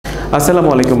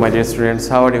Assalamualaikum my dear students,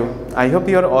 how are you? I hope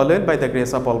you are all well by the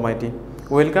grace of Almighty.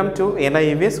 Welcome to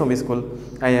NIEVS Home School.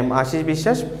 I am Ashis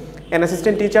Biswas, an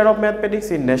assistant teacher of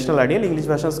mathematics in National Ideal English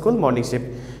Version School morning shift.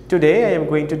 Today I am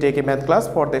going to take a math class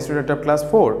for the student of class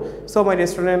 4. So my dear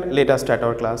student, let us start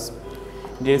our class.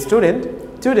 Dear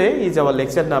student, today is our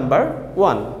lecture number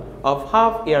 1 of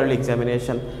half yearly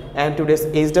examination and today's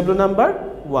HW number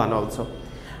 1 also.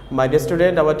 My dear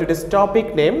student, our today's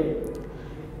topic name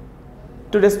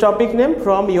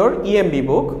from your EMB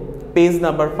book, page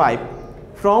number 5.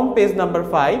 From page number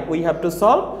 5, we have to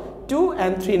solve 2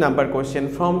 and 3 number question.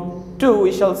 From 2,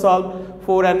 we shall solve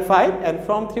 4 and 5, and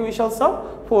from 3, we shall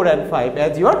solve 4 and 5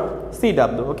 as your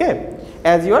CW. Okay,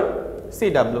 as your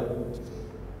CW.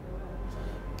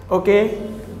 Okay,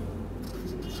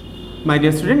 my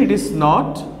dear student, it is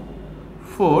not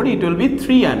 4, it will be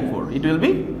 3 and 4. It will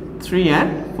be 3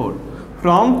 and 4.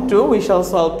 From 2 we shall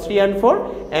solve 3 and 4,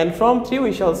 and from 3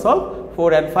 we shall solve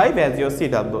 4 and 5 as your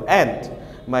CW. And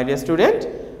my dear student,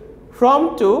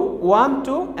 from 2 1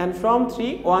 2 and from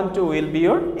 3 1 2 will be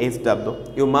your HW.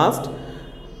 You must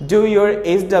do your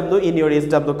HW in your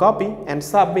HW copy and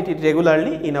submit it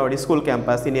regularly in our school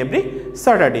campus in every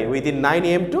Saturday within 9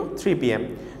 AM to 3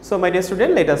 PM. So my dear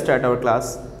student, let us start our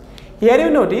class. Here you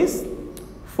notice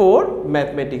 4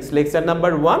 mathematics lecture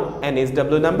number 1 and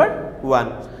HW number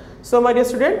 1. So my dear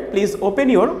student, please open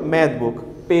your math book,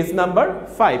 page number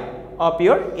 5 of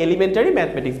your elementary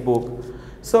mathematics book.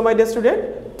 So my dear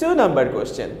student, 2 number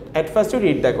question. At first you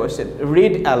read the question,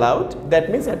 read aloud.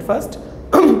 That means at first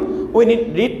we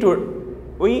need to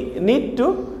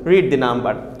read the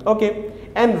number, okay,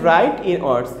 and write in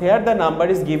words. Here the number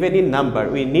is given in number.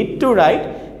 We need to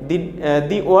write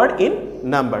the word in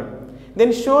number.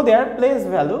 Then show their place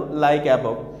value like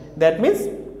above. That means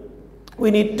we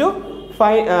need to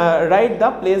write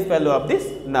the place value of this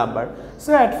number.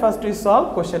 So at first we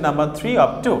solve question number 3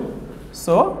 of 2.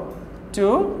 So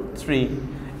 2 3.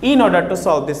 In order to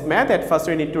solve this math, at first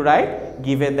we need to write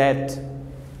given that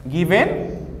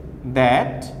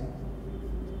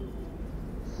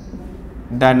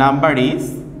the number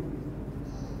is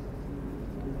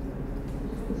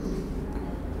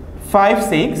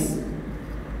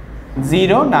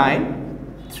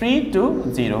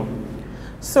 5609320.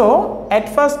 So at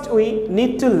first we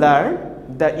need to learn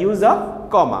the use of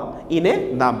comma in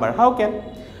a number. How can?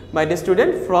 My dear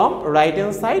student, from right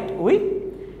hand side we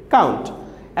count.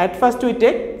 At first we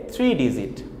take 3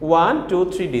 digit, 1 2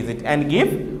 3 digit and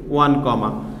give 1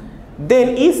 comma.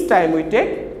 Then each time we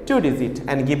take 2 digit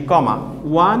and give comma.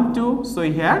 1 2, so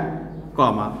here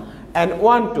comma, and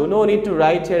 1 2. No need to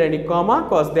write here any comma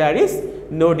because there is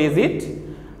no digit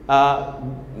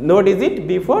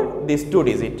before this 2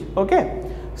 digit. Okay,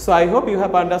 so I hope you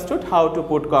have understood how to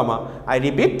put comma. I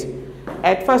repeat,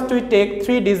 at first we take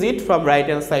 3 digit from right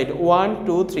hand side, 1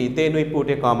 2 3, then we put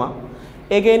a comma.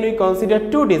 Again we consider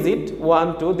 2 digit,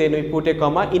 1 2, then we put a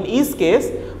comma. In each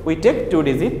case we take 2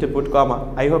 digit to put comma.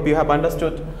 I hope you have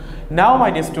understood. Now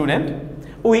my dear student,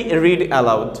 we read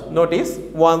aloud. Notice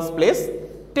ones place,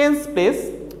 tens place,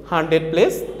 100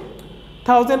 place,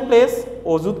 1000 place,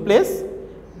 ojud place,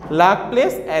 lakh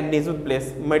place and nizud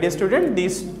place. My dear student,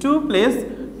 these 2 place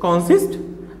consist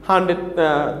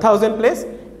 1000 place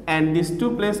and these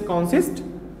 2 place consist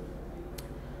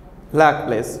lakh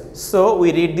place. So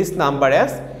we read this number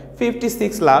as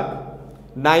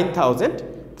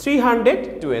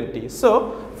 56,09,320.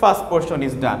 So first portion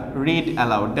is done. Read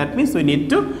aloud. That means we need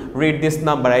to read this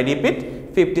number. I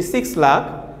repeat,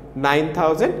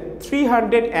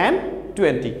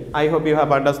 56,09,320. I hope you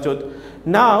have understood.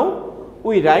 Now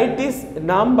we write this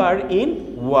number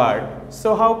in word.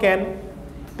 So how can?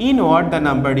 In word the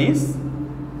number is,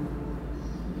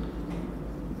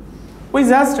 we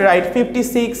just write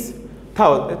 56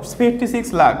 lakh, FIFTY,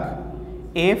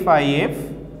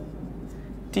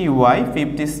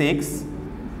 56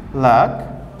 lakh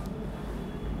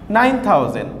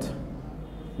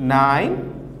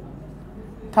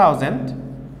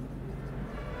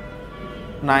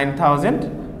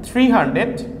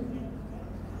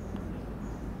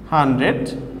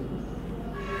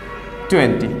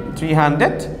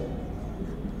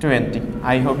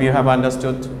I hope you have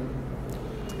understood.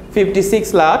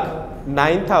 56 lakh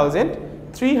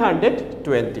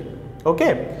 9,320.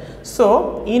 Okay,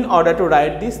 so in order to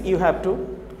write this, you have to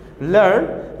learn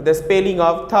the spelling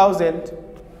of 1000,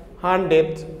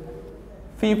 100,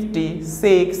 50,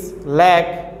 6,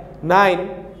 lakh,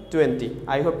 9, 20.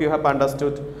 I hope you have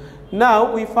understood.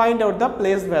 Now we find out the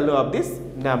place value of this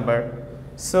number.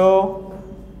 So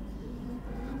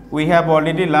we have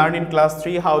already learned in class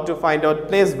 3 how to find out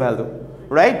place value,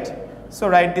 right? So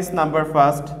write this number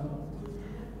first.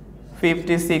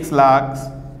 56 lakhs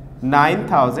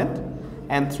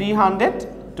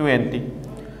 9,320.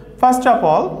 First of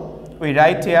all, we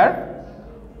write here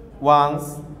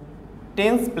ones,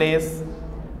 tens place,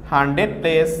 hundred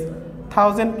place,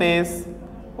 thousand place,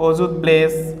 ojud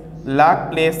place,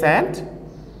 lakh place and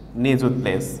nijut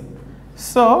place.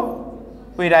 So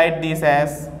we write this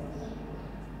as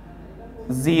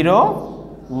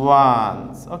 0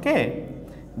 ones, okay,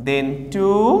 then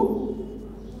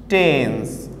 2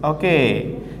 tens,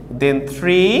 okay, then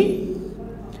 3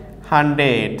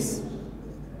 hundreds,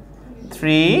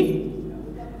 3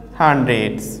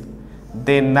 hundreds,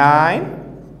 then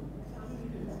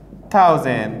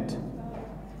 9,000,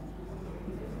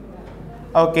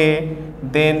 okay,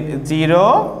 then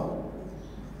 0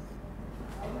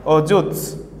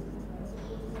 ojuts,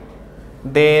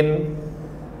 then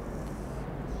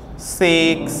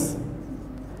 6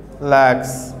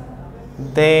 lakhs,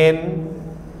 then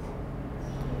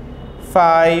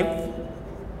 5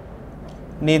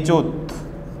 nijut.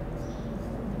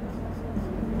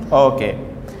 Okay,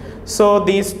 so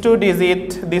these two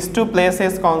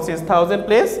places consist thousand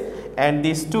place and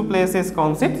these two places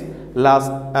consist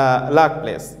lakh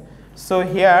place. So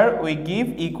here we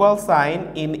give equal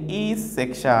sign in each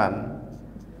section.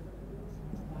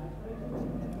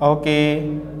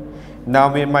 Okay, now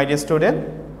my dear student,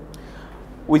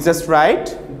 we just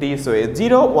write this way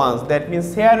 0 ones, that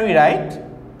means here we write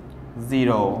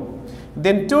 0,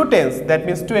 then 2 tens, that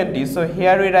means 20, so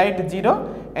here we write 0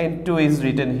 and 2 is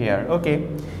written here, okay,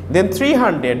 then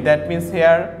 300, that means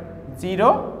here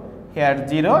 0, here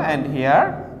 0 and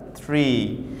here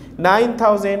 3,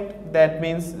 9,000, that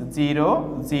means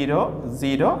 0 0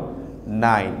 0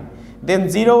 9, then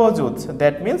 0 ojuts,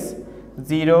 that means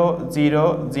 0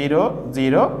 0 0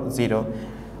 0 0.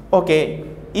 Okay,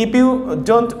 if you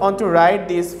don't want to write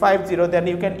this 50, then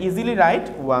you can easily write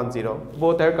 10,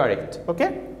 both are correct,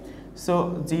 okay.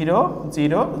 So 0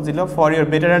 0 0, for your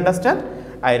better understand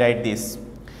I write this.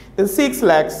 Then 6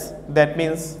 lakhs, that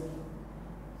means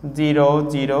 0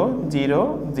 0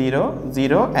 0 0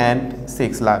 0 and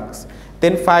 6 lakhs.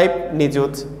 Then 5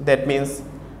 nijut, that means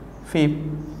 0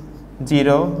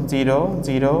 0 0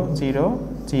 0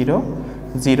 0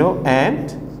 0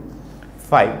 and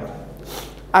 5.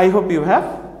 I hope you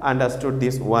have understood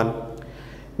this one.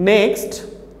 Next,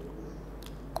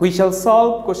 we shall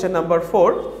solve question number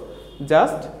 4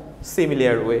 just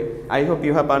similar way. I hope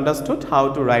you have understood how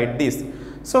to write this.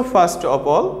 So first of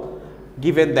all,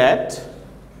 given that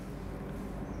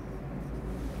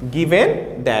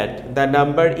the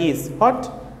number is what?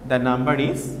 The number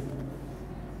is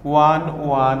 1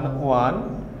 1 1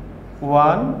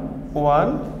 1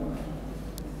 1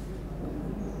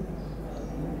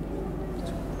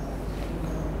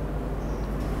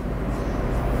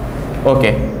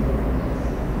 okay.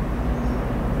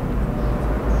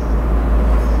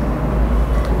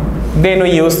 Then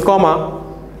we use comma,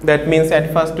 that means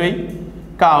at first we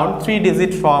count 3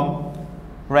 digits from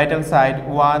right hand side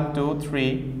 1 2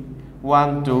 3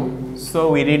 1 2. So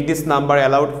we read this number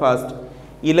aloud first,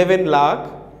 11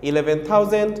 lakh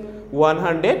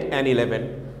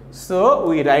 11,111. So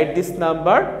we write this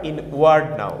number in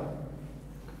word now.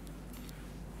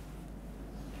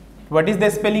 What is the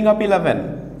spelling of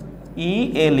 11?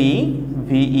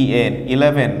 E-L-E-V-E-N,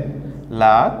 11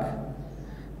 lakh,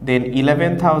 then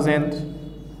 11,000,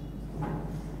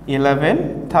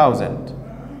 11,000,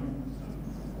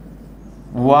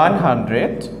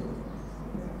 100,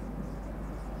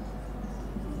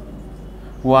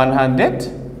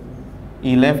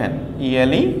 111,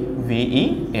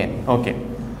 E-L-E-V-E-N. Okay,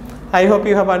 I hope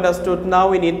you have understood. Now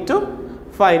we need to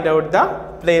find out the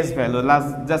place value,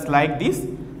 just like this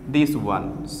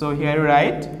one. So here you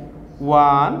write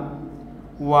 1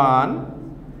 1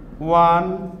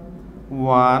 1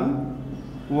 1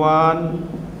 1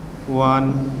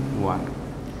 1 1.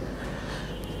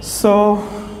 So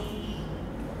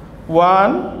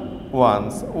 1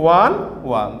 ones, 1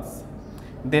 ones,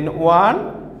 then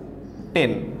 1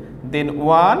 10, then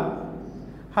 1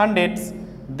 hundreds,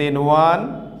 then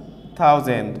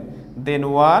 1,000, then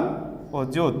 1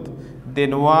 ojut,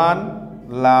 then 1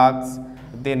 lakhs,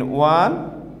 then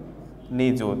 1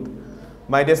 nijut.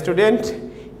 My dear student,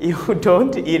 you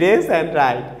don't erase and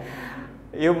write.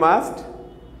 You must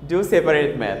do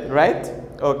separate math, right?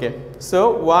 Okay.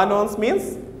 So 1 ones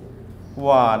means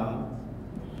 1.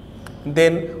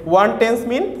 Then 1 tens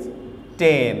means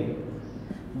 10.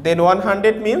 Then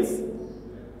 100 means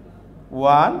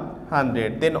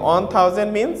 100. Then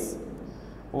 1,000 means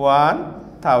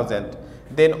 1,000.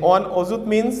 Then 1 ojut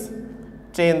means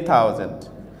 10,000.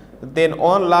 Then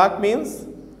 1 lakh means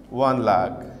 1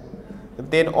 lakh.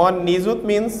 Then 1 nijut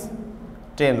means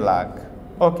 10 lakh.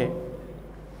 Okay.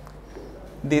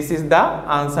 This is the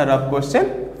answer of question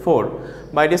 4.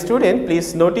 My dear student,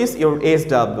 please notice your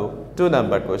SW. 2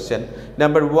 number question.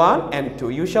 Number 1 and 2.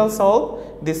 You shall solve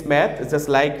this math just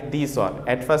like this one.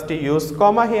 At first you use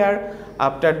comma here.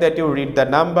 After that you read the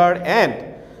number and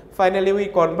finally we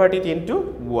convert it into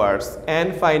words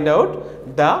and find out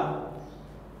the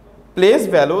place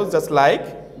values just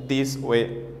like this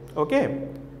way. Okay.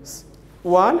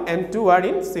 1 and 2 are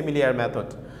in similar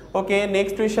method. Okay,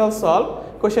 next we shall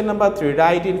solve question number 3.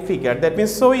 Write in figure. That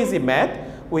means so easy math.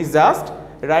 We just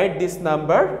write this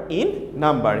number in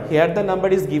number. Here the number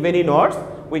is given in words.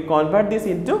 We convert this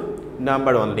into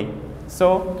number only.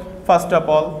 So first of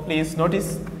all, please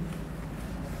notice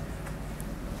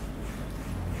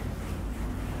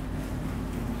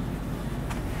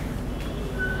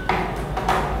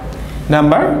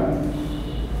number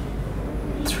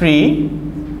 3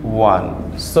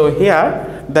 1. So here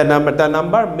the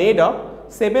number made of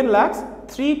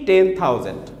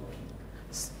 7,310,000.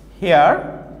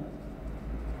 Here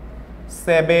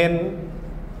 7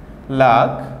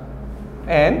 lakh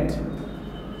and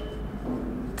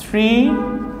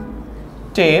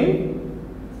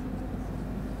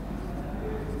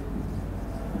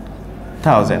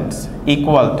 310,000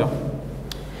 equal to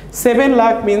 7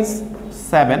 lakh means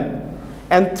 7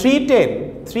 and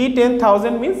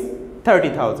 310,000 means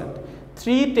 30,000.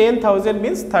 310,000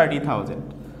 means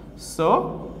 30,000.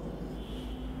 So,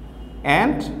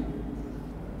 and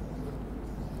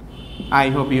I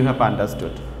hope you have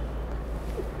understood.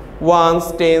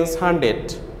 Ones, tens,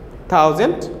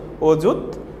 100,000,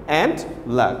 ojut and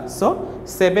lakh. So,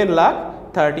 7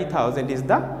 lakh 30,000 is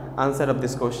the answer of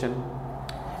this question.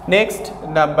 Next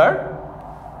number,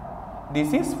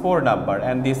 this is 4 number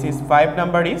and this is 5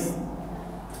 number is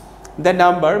the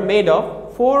number made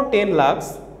of 4 10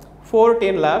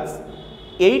 lakhs,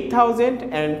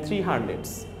 8,300.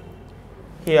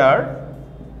 Here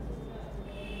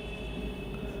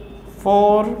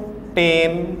 4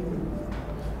 10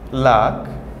 lakh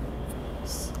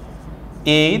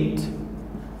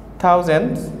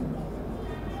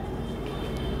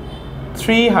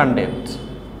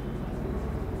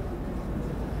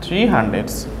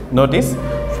 8,300. Notice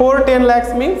 4 10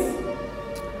 lakhs means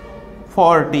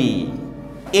 40.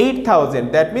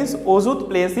 8,000, that means ojut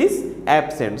place is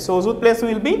absent. So ojut place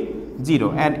will be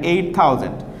 0 and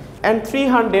 8,000. And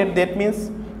 300, that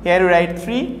means here we write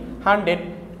 300.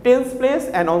 Tens place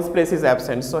and ones place is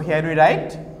absent. So here we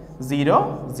write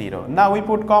 0 0. Now we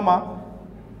put comma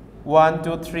 1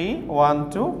 2 3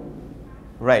 1 2,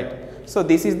 right. So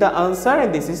this is the answer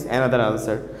and this is another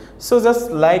answer. So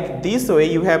just like this way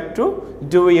you have to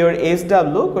do your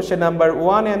SW question number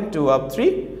 1 and 2 of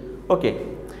 3. Okay.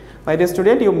 My dear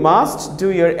student, you must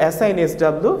do your essay in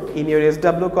SW in your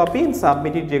SW copy and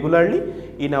submit it regularly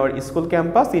in our school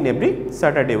campus in every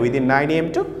Saturday within 9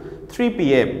 AM to 3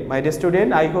 PM. My dear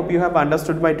student, I hope you have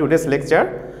understood my today's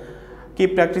lecture.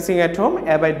 Keep practicing at home,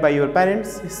 abide by your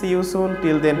parents. See you soon.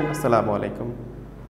 Till then, Assalamu alaikum.